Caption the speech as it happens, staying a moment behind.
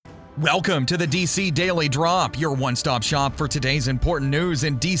Welcome to the DC Daily Drop, your one-stop shop for today's important news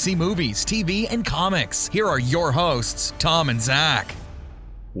in DC movies, TV, and comics. Here are your hosts, Tom and Zach.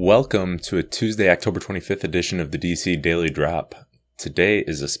 Welcome to a Tuesday, October 25th edition of the DC Daily Drop. Today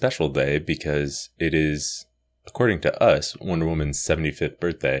is a special day because it is, according to us, Wonder Woman's 75th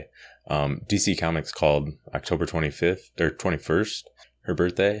birthday. DC Comics called October 25th or 21st her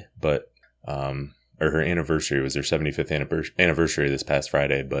birthday, but or her anniversary was their 75th anniversary this past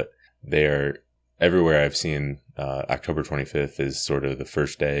Friday, but they are everywhere I've seen. October 25th is sort of the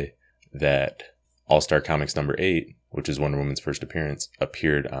first day that All-Star Comics number 8, which is Wonder Woman's first appearance,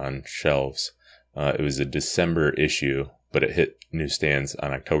 appeared on shelves. It was a December issue, but it hit newsstands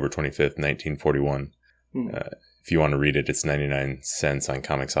on October 25th, 1941. If you want to read it, it's 99 cents on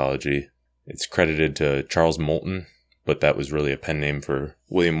Comixology. It's credited to Charles Moulton, but that was really a pen name for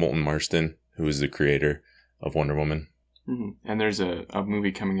William Moulton Marston, who was the creator of Wonder Woman. Mm-hmm. And there's a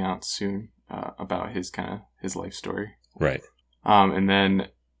movie coming out soon about his life story. Right. And then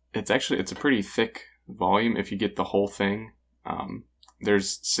it's a pretty thick volume if you get the whole thing.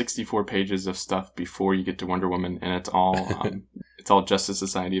 There's 64 pages of stuff before you get to Wonder Woman, and it's all Justice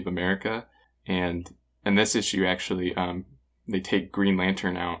Society of America. And this issue actually, they take Green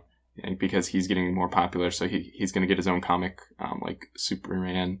Lantern out because he's getting more popular. So he's going to get his own comic, like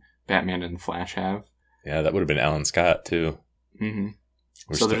Superman, Batman, and the Flash have. Yeah, that would have been Alan Scott too. Mm-hmm.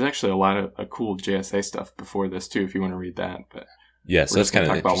 There's actually a lot of cool JSA stuff before this too, if you want to read that. But yeah, so that's kind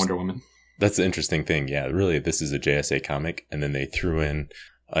of talk about Wonder Woman. That's the interesting thing. Yeah, really, this is a JSA comic, and then they threw in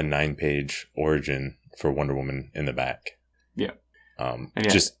a 9-page origin for Wonder Woman in the back. Yeah,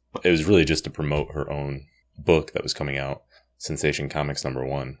 it was really just to promote her own book that was coming out, Sensation Comics number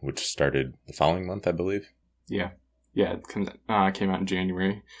 1, which started the following month, I believe. Yeah, it came out in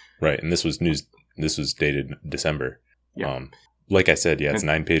January. Right, and this was news. This was dated December. Yeah. Like I said, it's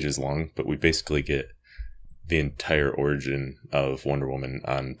 9 pages long, but we basically get the entire origin of Wonder Woman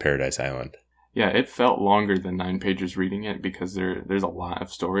on Paradise Island. Yeah, it felt longer than 9 pages reading it because there's a lot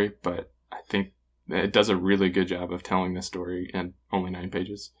of story, but I think it does a really good job of telling the story in only 9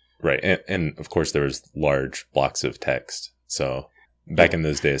 pages. Right, and of course there was large blocks of text. So back in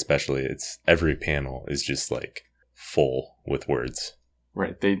those days especially, it's every panel is just like full with words.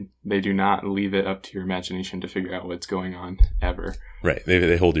 Right. They do not leave it up to your imagination to figure out what's going on ever. Right.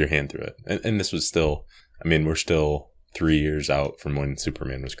 They hold your hand through it. And this was still, we're still 3 years out from when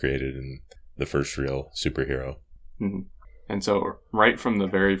Superman was created and the first real superhero. Mm-hmm. And so right from the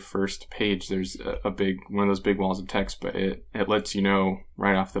very first page, there's one of those big walls of text, but it lets you know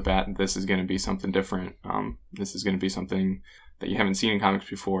right off the bat that this is going to be something different. This is going to be something that you haven't seen in comics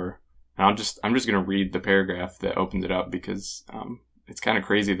before. And I'm just going to read the paragraph that opens it up because, it's kind of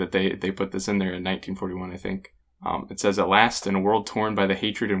crazy that they put this in there in 1941, I think. It says, "At last, in a world torn by the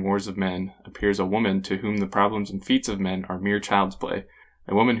hatred and wars of men, appears a woman to whom the problems and feats of men are mere child's play.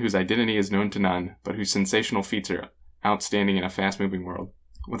 A woman whose identity is known to none, but whose sensational feats are outstanding in a fast-moving world.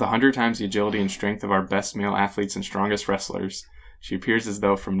 With 100 times the agility and strength of our best male athletes and strongest wrestlers, she appears as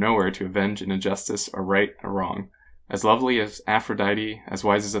though from nowhere to avenge an injustice or right a wrong. As lovely as Aphrodite, as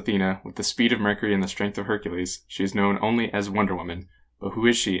wise as Athena, with the speed of Mercury and the strength of Hercules, she is known only as Wonder Woman. But who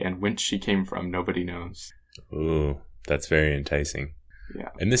is she and whence she came from, nobody knows." Ooh, that's very enticing. Yeah.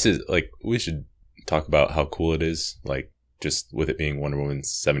 And this is, we should talk about how cool it is, just with it being Wonder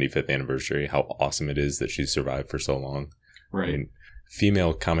Woman's 75th anniversary, how awesome it is that she survived for so long. Right.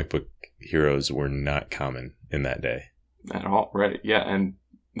 Female comic book heroes were not common in that day. At all, right. Yeah, and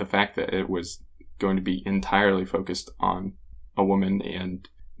the fact that it was going to be entirely focused on a woman, and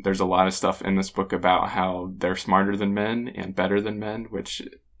there's a lot of stuff in this book about how they're smarter than men and better than men, which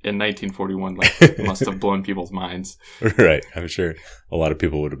in 1941 must have blown people's minds. Right. I'm sure a lot of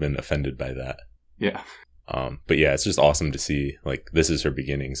people would have been offended by that. Yeah. But yeah, it's just awesome to see, this is her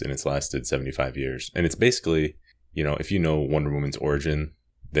beginnings and it's lasted 75 years. And it's basically, if you know Wonder Woman's origin,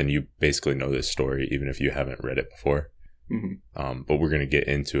 then you basically know this story, even if you haven't read it before. Mm-hmm. But we're going to get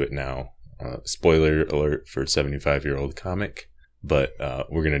into it now. Spoiler alert for 75-year-old comic. But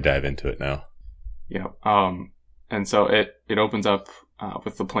we're going to dive into it now. Yeah. And so it opens up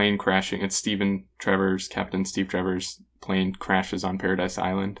with the plane crashing. It's Captain Steve Trevor's plane crashes on Paradise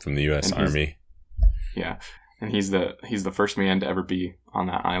Island. From the U.S. Army. Yeah. And he's the first man to ever be on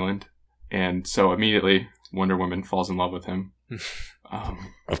that island. And so immediately Wonder Woman falls in love with him.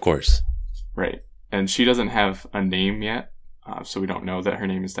 Of course. Right. And she doesn't have a name yet. So we don't know that her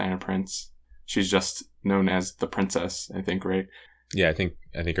name is Diana Prince. She's just known as the Princess, I think, right? Yeah, I think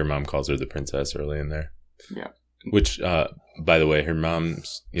her mom calls her the Princess early in there. Yeah. Which, by the way, her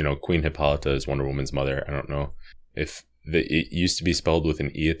mom's, Queen Hippolyta is Wonder Woman's mother. I don't know if it used to be spelled with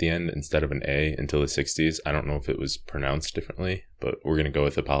an E at the end instead of an A until the 60s. I don't know if it was pronounced differently, but we're going to go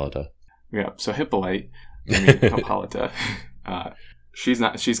with Hippolyta. Yeah, so Hippolyta, she's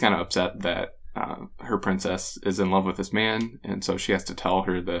kind of upset that her princess is in love with this man, and so she has to tell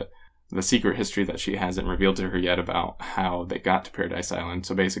her the secret history that she hasn't revealed to her yet about how they got to Paradise Island.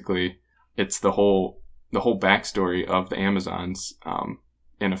 So basically, it's the whole backstory of the Amazons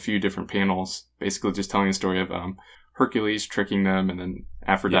in a few different panels, basically just telling the story of Hercules tricking them, and then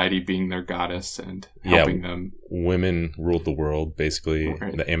Aphrodite being their goddess and helping them. Women ruled the world, basically.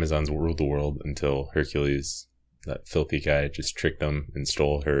 Right. The Amazons ruled the world until Hercules, that filthy guy, just tricked them and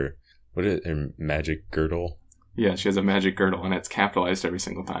stole her magic girdle. Yeah, she has a magic girdle, and it's capitalized every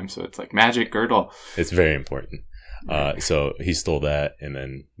single time, so it's like, magic girdle. It's very important. So he stole that, and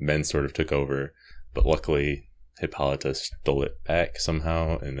then men sort of took over, but luckily Hippolyta stole it back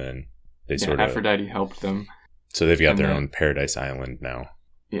somehow, and then Aphrodite helped them. So they've got their own Paradise Island now.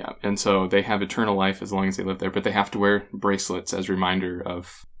 Yeah, and so they have eternal life as long as they live there, but they have to wear bracelets as a reminder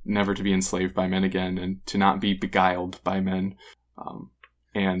of never to be enslaved by men again and to not be beguiled by men.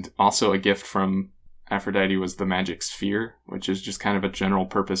 And also a gift from Aphrodite was the magic sphere, which is just kind of a general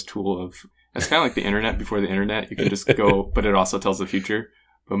purpose tool it's kind of like the internet before the internet. You can just go, but it also tells the future.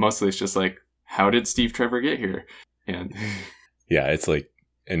 But mostly it's just like, how did Steve Trevor get here? And yeah, it's like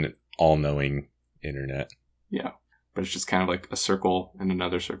an all-knowing internet. Yeah, but it's just kind of like a circle and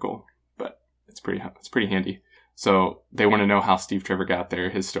another circle, but it's pretty handy. So they want to know how Steve Trevor got there,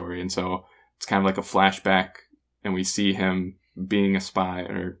 his story, and so it's kind of like a flashback, and we see him being a spy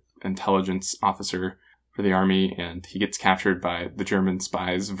or intelligence officer for the army, and he gets captured by the German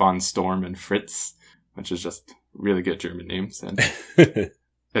spies von Storm and Fritz, which is just really good German names. And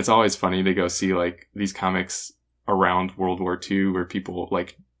it's always funny to go see like these comics around World War II where people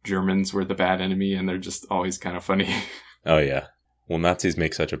like Germans were the bad enemy, and they're just always kind of funny. Oh yeah. Well, Nazis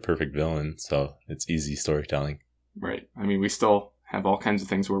make such a perfect villain, so it's easy storytelling. Right. I mean, we still have all kinds of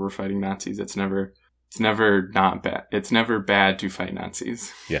things where we're fighting Nazis. It's never not bad. It's never bad to fight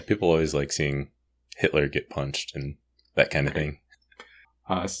Nazis. Yeah, people always like seeing Hitler get punched and that kind of thing.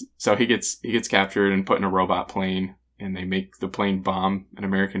 So he gets captured and put in a robot plane, and they make the plane bomb an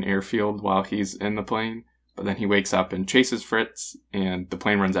American airfield while he's in the plane. But then he wakes up and chases Fritz, and the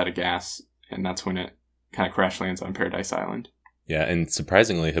plane runs out of gas, and that's when it kind of crash lands on Paradise Island. Yeah, and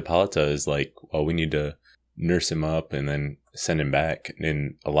surprisingly, Hippolyta is like, well, we need to nurse him up and then send him back.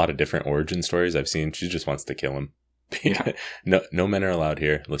 In a lot of different origin stories I've seen, she just wants to kill him. Yeah. No men are allowed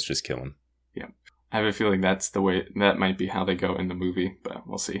here. Let's just kill him. Yeah. I have a feeling that's the way, that might be how they go in the movie, but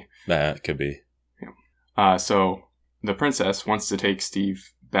we'll see. That could be. Yeah. So the princess wants to take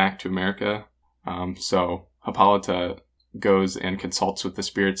Steve back to America. So Hippolyta goes and consults with the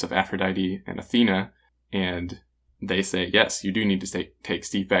spirits of Aphrodite and Athena, and they say, yes, you do need to take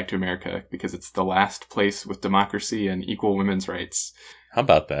Steve back to America because it's the last place with democracy and equal women's rights. How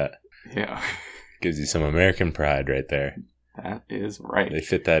about that? Yeah. Gives you some American pride right there. That is right. They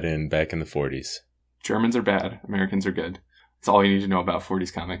fit that in back in the 40s. Germans are bad. Americans are good. That's all you need to know about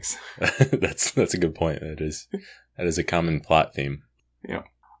 40s comics. That's a good point. That is a common plot theme. Yeah.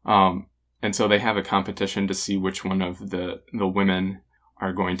 And so they have a competition to see which one of the women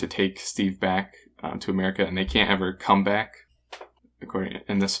are going to take Steve back to America, and they can't ever come back, according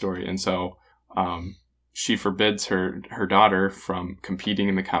in this story. And so she forbids her daughter from competing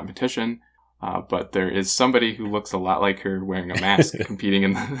in the competition, but there is somebody who looks a lot like her wearing a mask competing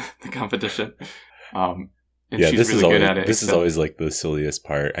in the competition. And yeah, she's really good at it. This is always like the silliest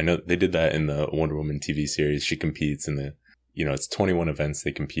part. I know they did that in the Wonder Woman TV series. She competes in it's 21 events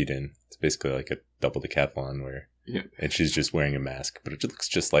they compete in. It's basically like a double decathlon where, and she's just wearing a mask, but it looks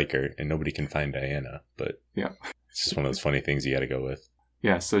just like her, and nobody can find Diana. But yeah, it's just one of those funny things you got to go with.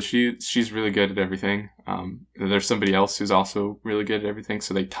 Yeah, so she's really good at everything. There's somebody else who's also really good at everything,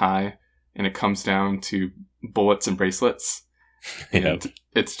 so they tie, and it comes down to bullets and bracelets. And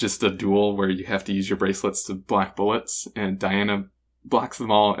it's just a duel where you have to use your bracelets to block bullets, and Diana blocks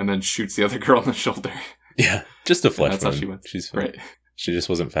them all and then shoots the other girl in the shoulder. Yeah, just a flesh wound. That's how she wins. She's right. She just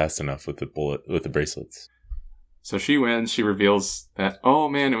wasn't fast enough with the bracelets. So she wins. She reveals that, oh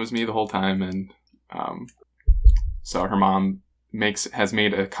man, it was me the whole time, and so her mom has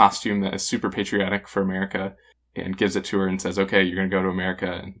made a costume that is super patriotic for America and gives it to her and says, okay, you're going to go to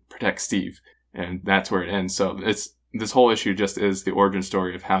America and protect Steve. And that's where it ends. So this whole issue just is the origin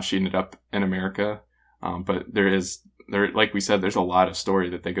story of how she ended up in America. But like we said, there's a lot of story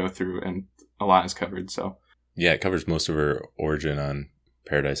that they go through, and a lot is covered. So yeah, it covers most of her origin on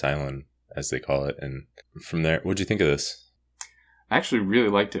Paradise Island, as they call it. And from there, what'd you think of this? I actually really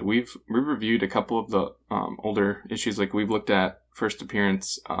liked it. We've reviewed a couple of the older issues. Like we've looked at first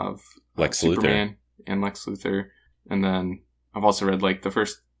appearance of Lex Superman Luthor and Lex Luthor, and then I've also read like the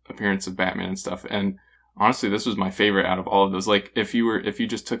first appearance of Batman and stuff. And honestly, this was my favorite out of all of those. Like if you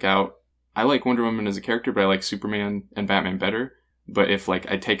just took out, I like Wonder Woman as a character, but I like Superman and Batman better. But if like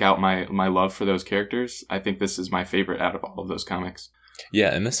I take out my love for those characters, I think this is my favorite out of all of those comics.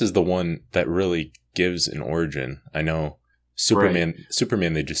 Yeah, and this is the one that really gives an origin. I know Superman,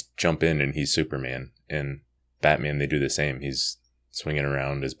 they just jump in and he's Superman. And Batman, they do the same. He's swinging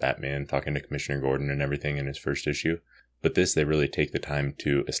around as Batman, talking to Commissioner Gordon and everything in his first issue. But this, they really take the time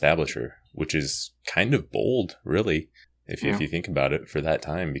to establish her, which is kind of bold, really, if you think about it, for that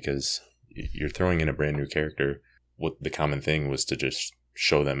time, because you're throwing in a brand new character. What the common thing was to just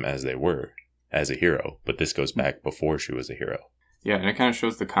show them as they were, as a hero. But this goes back before she was a hero. Yeah, and it kind of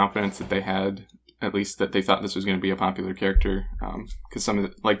shows the confidence that they had, at least that they thought this was going to be a popular character. Because some of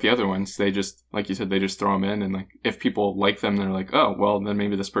the, like the other ones, they just, like you said, they just throw them in. And like if people like them, they're like, oh, well, then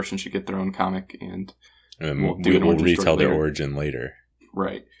maybe this person should get their own comic. And we'll retell their origin later.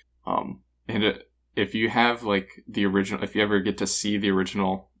 Right. If you have like the original, if you ever get to see the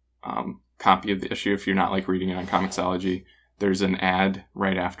original copy of the issue, if you're not like reading it on Comixology, there's an ad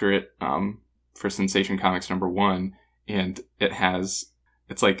right after it for Sensation Comics #1, and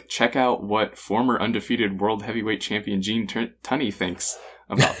it's like, check out what former undefeated world heavyweight champion Gene Tunney thinks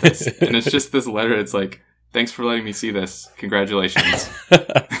about this. And it's just this letter. It's like, thanks for letting me see this. Congratulations.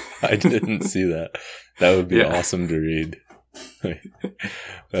 I didn't see that. That would be awesome to read.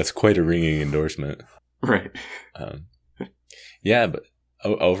 That's quite a ringing endorsement. Right. Yeah, but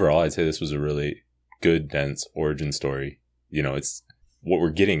overall, I'd say this was a really good, dense origin story. You know, it's what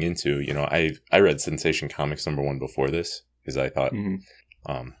we're getting into. You know, I read Sensation Comics #1 before this because I thought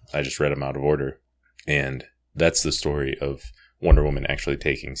I just read them out of order. And that's the story of Wonder Woman actually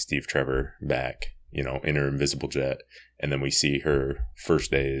taking Steve Trevor back, you know, in her invisible jet. And then we see her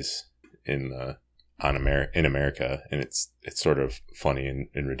first days in America, and it's sort of funny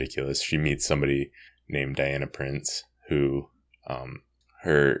and ridiculous. She meets somebody named Diana Prince, who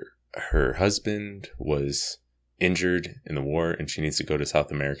her husband was injured in the war, and she needs to go to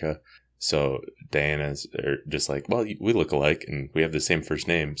South America. So Diana's just like, well, we look alike, and we have the same first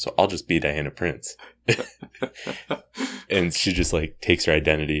name, so I'll just be Diana Prince. And she just like takes her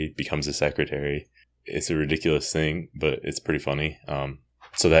identity, becomes a secretary. It's a ridiculous thing, but it's pretty funny.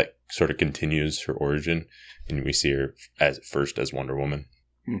 So that sort of continues her origin, and we see her as Wonder Woman.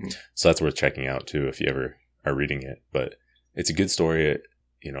 Mm-hmm. So that's worth checking out too if you ever are reading it. But it's a good story.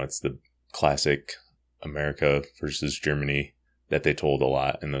 You know, it's the classic America versus Germany that they told a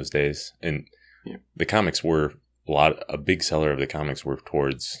lot in those days. And the comics were a big seller of the comics were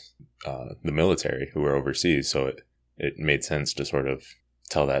towards the military who were overseas. So it made sense to sort of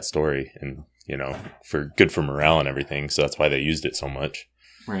tell that story, and, you know, good for morale and everything. So that's why they used it so much.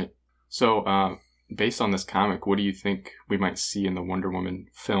 Right. So, based on this comic, what do you think we might see in the Wonder Woman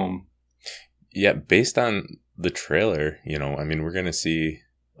film? Yeah, based on the trailer, you know, I mean, we're going to see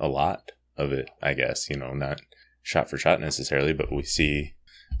a lot of it, I guess, you know, not shot for shot necessarily, but we see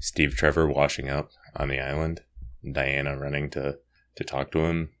Steve Trevor washing up on the island, Diana running to talk to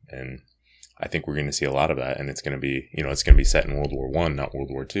him. And I think we're going to see a lot of that. And it's going to be, you know, it's going to be set in World War I, not World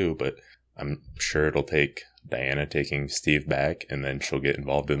War II, but I'm sure it'll take Diana taking Steve back, and then she'll get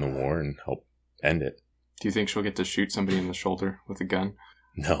involved in the war and help end it. Do you think she'll get to shoot somebody in the shoulder with a gun?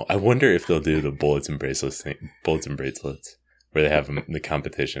 No, I wonder if they'll do the bullets and bracelets thing, where they have the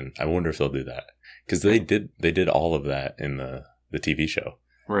competition. I wonder if they'll do that, because they did all of that in the TV show.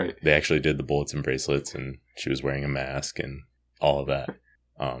 Right. They actually did the bullets and bracelets, and she was wearing a mask and all of that.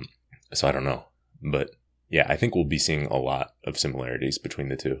 So I don't know, but yeah, I think we'll be seeing a lot of similarities between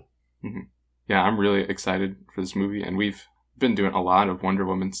the two. Mm-hmm. Yeah, I'm really excited for this movie, and we've been doing a lot of Wonder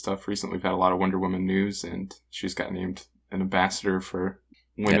Woman stuff recently. We've had a lot of Wonder Woman news, and she's got named an ambassador for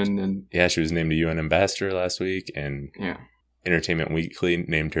women. And yeah, she was named a UN ambassador last week, and Entertainment Weekly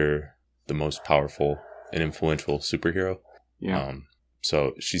named her the most powerful and influential superhero. Yeah.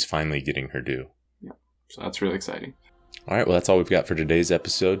 So she's finally getting her due. Yeah. So that's really exciting. All right, well, that's all we've got for today's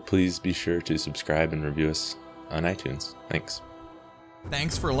episode. Please be sure to subscribe and review us on iTunes. Thanks.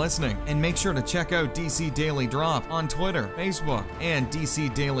 Thanks for listening, and make sure to check out DC Daily Drop on Twitter, Facebook, and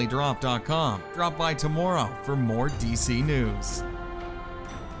DCDailyDrop.com. Drop by tomorrow for more DC news.